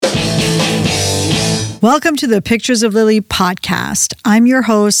Welcome to the Pictures of Lily podcast. I'm your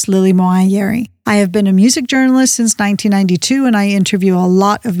host, Lily Moayeri. I have been a music journalist since 1992, and I interview a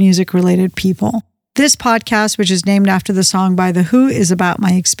lot of music-related people. This podcast, which is named after the song by The Who, is about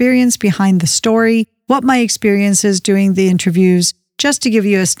my experience behind the story, what my experience is doing the interviews, just to give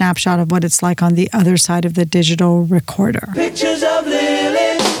you a snapshot of what it's like on the other side of the digital recorder. Pictures of Lily.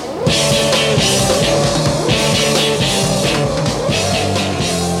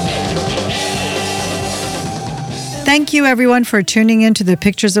 Thank you, everyone, for tuning in to the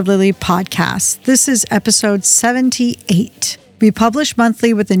Pictures of Lily podcast. This is episode 78. We publish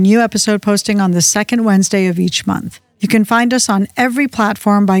monthly with a new episode posting on the second Wednesday of each month. You can find us on every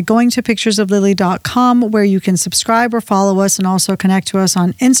platform by going to picturesoflily.com, where you can subscribe or follow us and also connect to us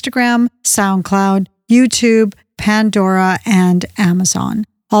on Instagram, SoundCloud, YouTube, Pandora, and Amazon.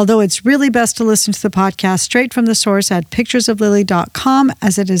 Although it's really best to listen to the podcast straight from the source at picturesoflily.com,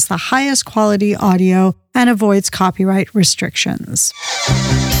 as it is the highest quality audio and avoids copyright restrictions.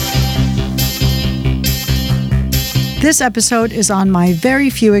 This episode is on my very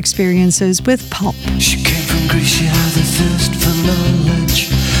few experiences with Pulp. She came from Greece, she had a thirst for knowledge.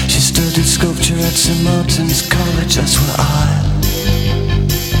 She studied sculpture at St. Martin's College. That's where I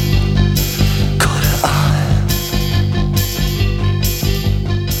caught her eye.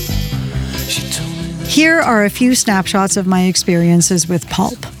 She told me that Here are a few snapshots of my experiences with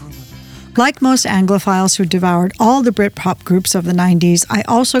Pulp. Like most Anglophiles who devoured all the Britpop groups of the 90s, I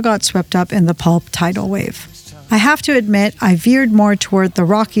also got swept up in the Pulp tidal wave. I have to admit, I veered more toward the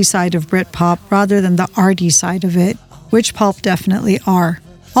rocky side of Britpop rather than the arty side of it, which Pulp definitely are.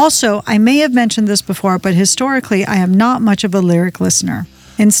 Also, I may have mentioned this before, but historically, I am not much of a lyric listener.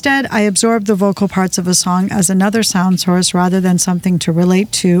 Instead, I absorb the vocal parts of a song as another sound source rather than something to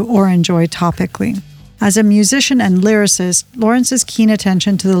relate to or enjoy topically. As a musician and lyricist, Lawrence's keen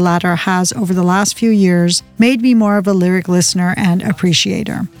attention to the latter has, over the last few years, made me more of a lyric listener and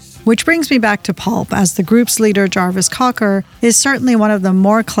appreciator. Which brings me back to Pulp, as the group's leader, Jarvis Cocker, is certainly one of the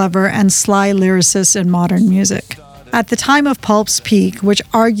more clever and sly lyricists in modern music. At the time of Pulp's peak, which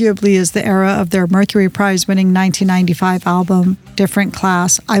arguably is the era of their Mercury Prize-winning 1995 album, Different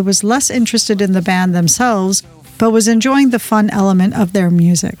Class, I was less interested in the band themselves, but was enjoying the fun element of their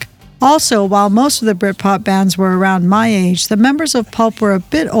music. Also, while most of the Britpop bands were around my age, the members of Pulp were a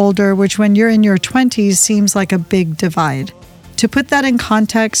bit older, which when you're in your 20s seems like a big divide. To put that in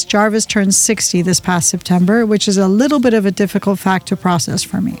context, Jarvis turned 60 this past September, which is a little bit of a difficult fact to process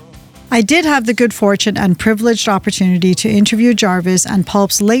for me. I did have the good fortune and privileged opportunity to interview Jarvis and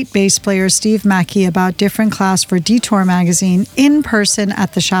Pulp's late bass player Steve Mackey about Different Class for Detour magazine in person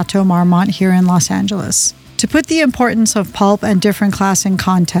at the Chateau Marmont here in Los Angeles. To put the importance of Pulp and Different Class in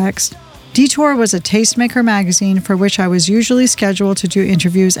context, Detour was a tastemaker magazine for which I was usually scheduled to do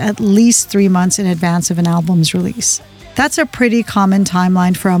interviews at least 3 months in advance of an album's release. That's a pretty common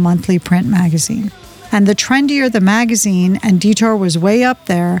timeline for a monthly print magazine. And the trendier the magazine, and Detour was way up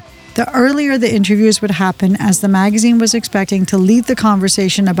there, the earlier the interviews would happen, as the magazine was expecting to lead the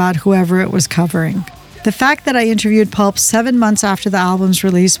conversation about whoever it was covering. The fact that I interviewed Pulp 7 months after the album's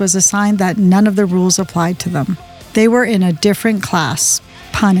release was a sign that none of the rules applied to them. They were in a different class,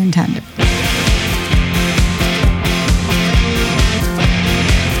 pun intended.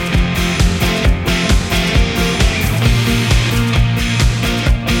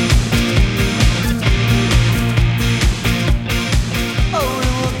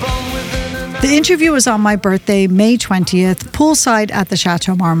 The interview was on my birthday, May 20th, poolside at the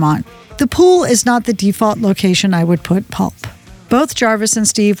Chateau Marmont. The pool is not the default location I would put Pulp. Both Jarvis and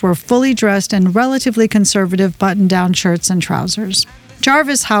Steve were fully dressed in relatively conservative button-down shirts and trousers.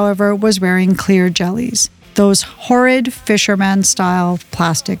 Jarvis, however, was wearing clear jellies, those horrid fisherman-style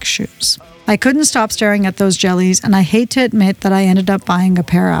plastic shoes. I couldn't stop staring at those jellies, and I hate to admit that I ended up buying a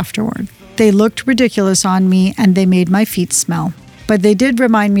pair afterward. They looked ridiculous on me, and they made my feet smell. But they did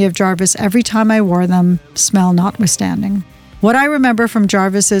remind me of Jarvis every time I wore them, smell notwithstanding. What I remember from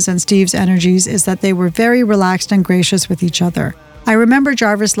Jarvis's and Steve's energies is that they were very relaxed and gracious with each other. I remember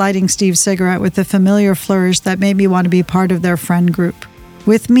Jarvis lighting Steve's cigarette with a familiar flourish that made me want to be part of their friend group.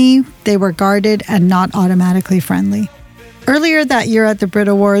 With me, they were guarded and not automatically friendly. Earlier that year at the Brit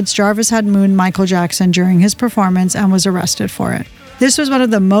Awards, Jarvis had mooned Michael Jackson during his performance and was arrested for it. This was one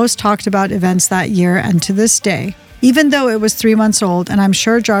of the most talked about events that year, and to this day, even though it was 3 months old, and I'm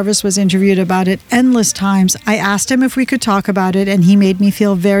sure Jarvis was interviewed about it endless times, I asked him if we could talk about it, and he made me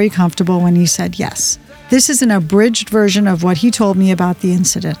feel very comfortable when he said yes. This is an abridged version of what he told me about the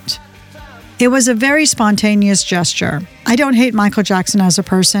incident. It was a very spontaneous gesture. I don't hate Michael Jackson as a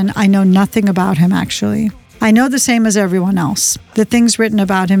person. I know nothing about him, actually. I know the same as everyone else, the things written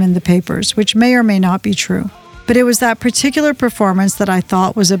about him in the papers, which may or may not be true. But it was that particular performance that I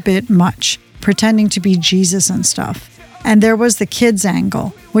thought was a bit much, pretending to be Jesus and stuff. And there was the kids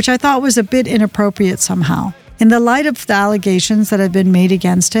angle, which I thought was a bit inappropriate somehow. In the light of the allegations that had been made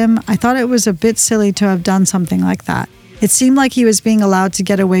against him, I thought it was a bit silly to have done something like that. It seemed like he was being allowed to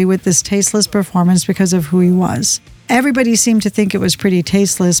get away with this tasteless performance because of who he was. Everybody seemed to think it was pretty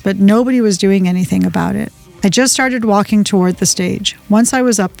tasteless, but nobody was doing anything about it. I just started walking toward the stage. Once I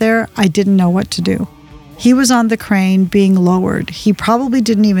was up there, I didn't know what to do. He was on the crane, being lowered. He probably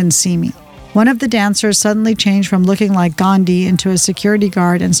didn't even see me. One of the dancers suddenly changed from looking like Gandhi into a security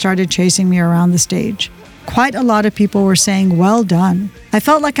guard and started chasing me around the stage. Quite a lot of people were saying, "Well done." I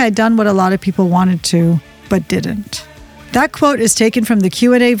felt like I'd done what a lot of people wanted to, but didn't. That quote is taken from the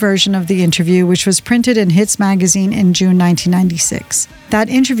Q&A version of the interview, which was printed in Hits magazine in June 1996. That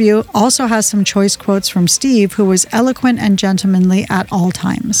interview also has some choice quotes from Steve, who was eloquent and gentlemanly at all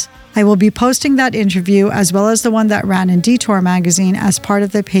times. I will be posting that interview as well as the one that ran in Detour magazine as part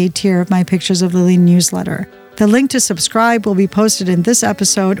of the paid tier of my Pictures of Lily newsletter. The link to subscribe will be posted in this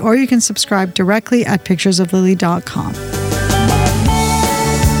episode, or you can subscribe directly at picturesoflily.com.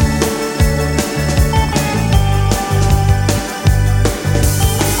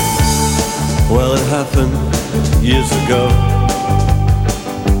 Well, it happened years ago,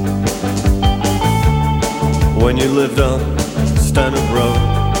 when you lived on Stanhope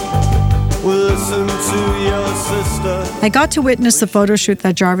Road. Listen to your sister. I got to witness the photo shoot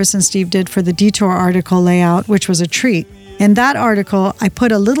that Jarvis and Steve did for the Detour article layout, which was a treat. In that article, I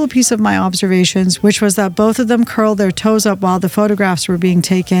put a little piece of my observations, which was that both of them curled their toes up while the photographs were being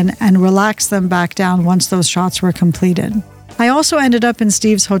taken and relaxed them back down once those shots were completed. I also ended up in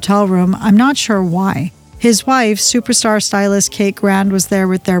Steve's hotel room. I'm not sure why. His wife, superstar stylist Kate Grand, was there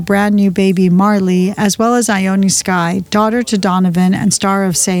with their brand new baby Marley, as well as Ione Skye, daughter to Donovan and star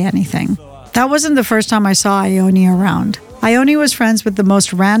of Say Anything. That wasn't the first time I saw Ione around. Ione was friends with the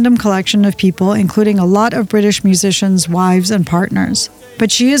most random collection of people, including a lot of British musicians' wives and partners.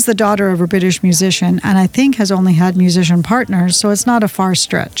 But she is the daughter of a British musician, and I think has only had musician partners, so it's not a far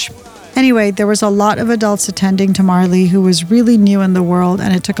stretch. Anyway, there was a lot of adults attending to Marley, who was really new in the world,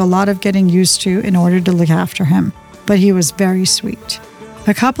 and it took a lot of getting used to in order to look after him. But he was very sweet.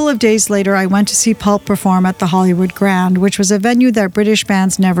 A couple of days later, I went to see Pulp perform at the Hollywood Grand, which was a venue that British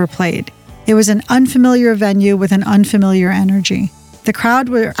bands never played. It was an unfamiliar venue with an unfamiliar energy. The crowd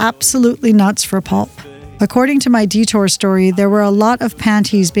were absolutely nuts for Pulp. According to my Detour story, there were a lot of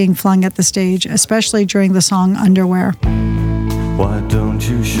panties being flung at the stage, especially during the song Underwear. Why don't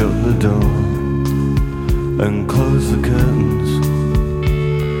you shut the door and close the curtains?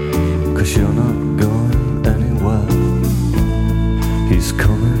 'Cause you're not going anywhere. He's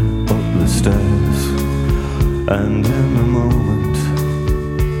coming up the stairs, and in a moment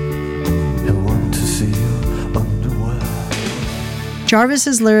he'll want to see your underwear.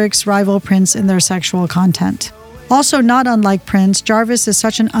 Jarvis's lyrics rival Prince in their sexual content. Also, not unlike Prince, Jarvis is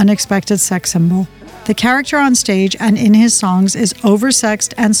such an unexpected sex symbol. The character on stage and in his songs is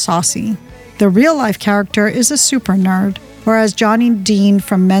oversexed and saucy. The real-life character is a super nerd, or as Johnny Dean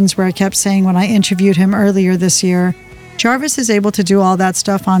from Menswear kept saying when I interviewed him earlier this year, Jarvis is able to do all that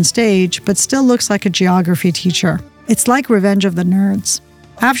stuff on stage, but still looks like a geography teacher. It's like Revenge of the Nerds.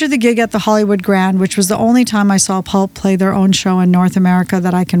 After the gig at the Hollywood Grand, which was the only time I saw Pulp play their own show in North America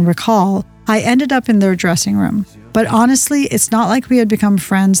that I can recall, I ended up in their dressing room. But honestly, it's not like we had become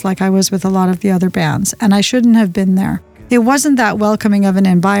friends like I was with a lot of the other bands, and I shouldn't have been there. It wasn't that welcoming of an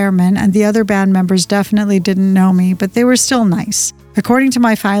environment, and the other band members definitely didn't know me, but they were still nice. According to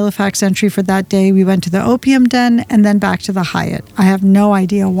my Filofax entry for that day, we went to the Opium Den and then back to the Hyatt. I have no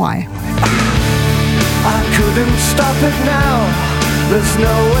idea why. I couldn't stop it now. There's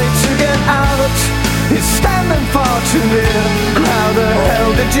no way to get out. He's standing far too near. How the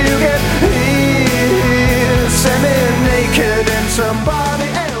hell did you get here? Semi-naked in somebody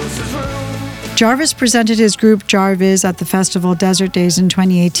else's room. Jarvis presented his group Jarvis at the festival Desert Days in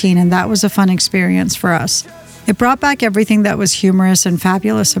 2018, and that was a fun experience for us. It brought back everything that was humorous and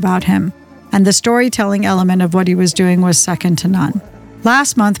fabulous about him, and the storytelling element of what he was doing was second to none.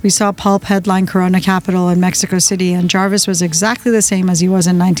 Last month, we saw Pulp headline Corona Capital in Mexico City, and Jarvis was exactly the same as he was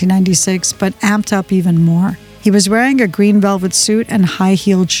in 1996, but amped up even more. He was wearing a green velvet suit and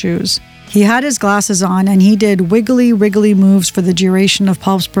high-heeled shoes. He had his glasses on, and he did wiggly moves for the duration of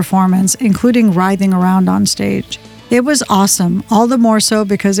Pulp's performance, including writhing around on stage. It was awesome, all the more so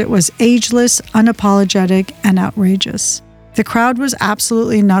because it was ageless, unapologetic, and outrageous. The crowd was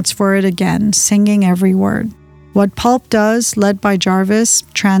absolutely nuts for it again, singing every word. What Pulp does, led by Jarvis,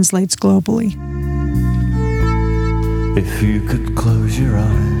 translates globally. If you could close your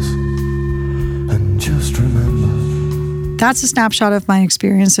eyes and just remember. That's a snapshot of my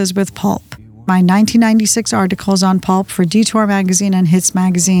experiences with Pulp. My 1996 articles on Pulp for Detour Magazine and Hits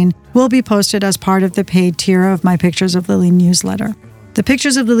Magazine will be posted as part of the paid tier of my Pictures of Lily newsletter. The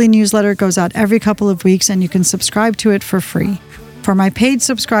Pictures of Lily newsletter goes out every couple of weeks and you can subscribe to it for free. For my paid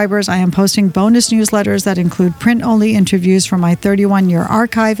subscribers, I am posting bonus newsletters that include print-only interviews from my 31-year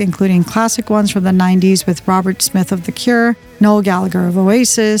archive, including classic ones from the 90s with Robert Smith of The Cure, Noel Gallagher of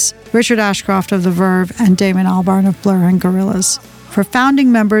Oasis, Richard Ashcroft of The Verve, and Damon Albarn of Blur and Gorillaz. For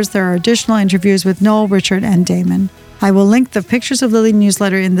founding members, there are additional interviews with Noel, Richard, and Damon. I will link the Pictures of Lily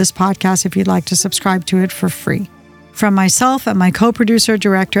newsletter in this podcast if you'd like to subscribe to it for free. From myself and my co-producer,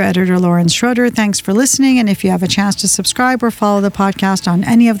 director, editor Lauren Schroeder, thanks for listening. And if you have a chance to subscribe or follow the podcast on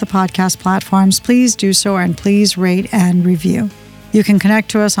any of the podcast platforms, please do so and please rate and review. You can connect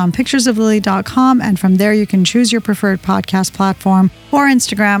to us on picturesoflily.com, and from there you can choose your preferred podcast platform or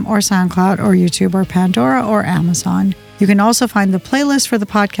Instagram or SoundCloud or YouTube or Pandora or Amazon. You can also find the playlist for the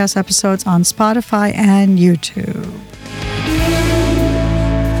podcast episodes on Spotify and YouTube.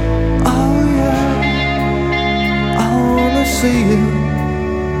 See you,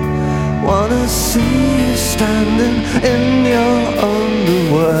 wanna see you standing in your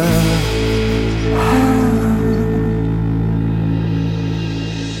underwear.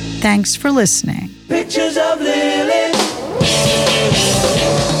 Thanks for listening. Pictures of Lily.